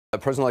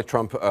President-elect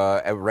Trump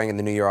rang in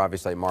the New Year,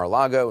 obviously, at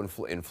Mar-a-Lago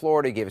in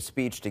Florida. He gave a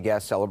speech to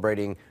guests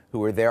celebrating who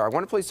were there. I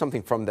want to play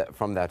something from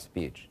that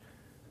speech.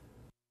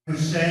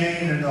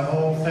 Hussein and the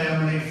whole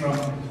family from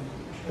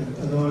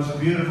the most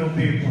beautiful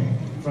people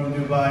from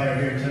Dubai are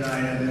here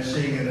tonight, and they're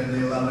seeing it and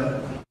they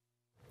love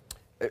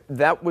it.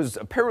 That was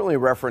apparently a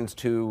reference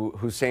to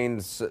Hussein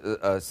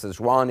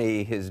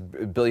Sajwani, his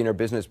billionaire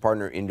business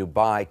partner in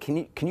Dubai.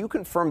 Can you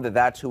confirm that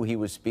that's who he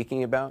was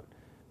speaking about?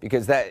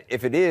 Because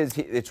if it is,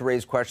 it's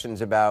raised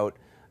questions about,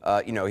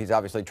 he's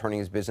obviously turning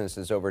his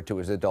businesses over to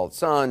his adult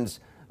sons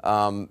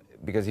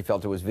because he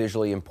felt it was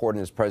visually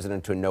important as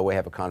president to in no way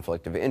have a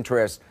conflict of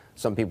interest.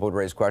 Some people would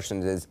raise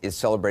questions, is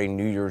celebrating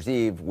New Year's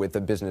Eve with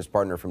a business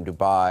partner from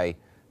Dubai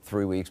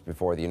 3 weeks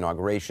before the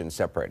inauguration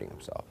separating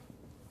himself?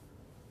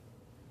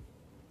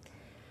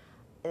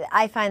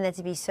 I find that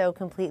to be so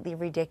completely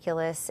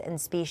ridiculous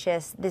and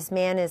specious. This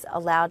man is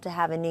allowed to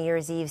have a New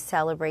Year's Eve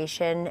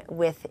celebration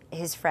with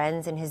his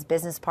friends and his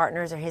business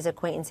partners or his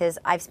acquaintances.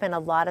 I've spent a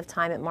lot of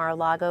time at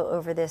Mar-a-Lago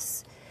over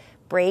this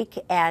break,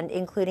 and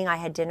including I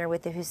had dinner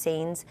with the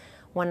Husseins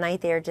one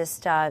night. They're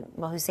just,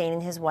 Hussein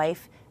and his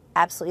wife,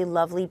 absolutely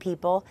lovely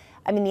people.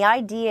 I mean, the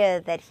idea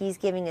that he's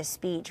giving a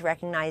speech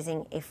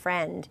recognizing a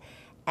friend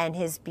and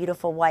his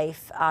beautiful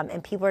wife,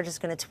 and people are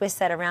just going to twist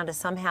that around to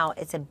somehow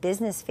it's a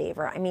business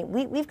favor. I mean,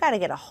 we've got to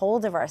get a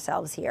hold of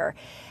ourselves here,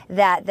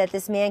 that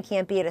this man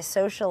can't be at a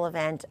social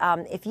event.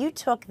 If you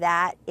took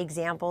that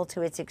example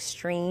to its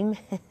extreme,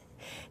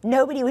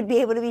 nobody would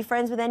be able to be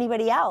friends with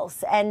anybody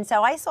else. And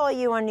so I saw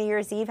you on New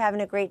Year's Eve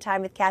having a great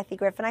time with Kathy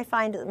Griffin. I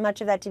find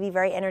much of that to be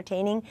very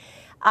entertaining.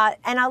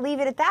 And I'll leave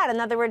it at that. In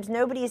other words,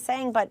 nobody is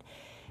saying, but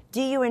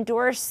do you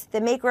endorse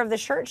the maker of the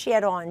shirt she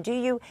had on? Do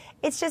you?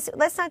 It's just,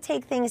 let's not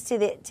take things to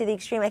the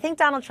extreme. I think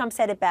Donald Trump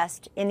said it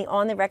best in the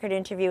on-the-record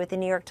interview with the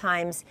New York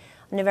Times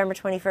on November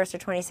 21st or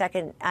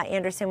 22nd,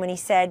 Anderson, when he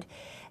said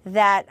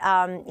that,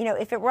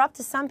 if it were up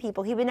to some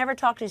people, he would never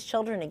talk to his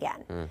children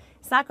again.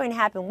 It's not going to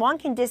happen. One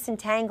can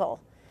disentangle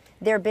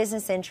their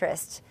business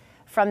interests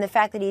from the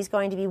fact that he's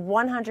going to be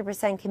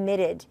 100%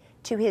 committed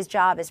to his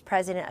job as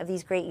president of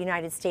these great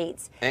United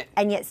States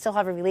and yet still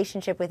have a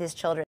relationship with his children.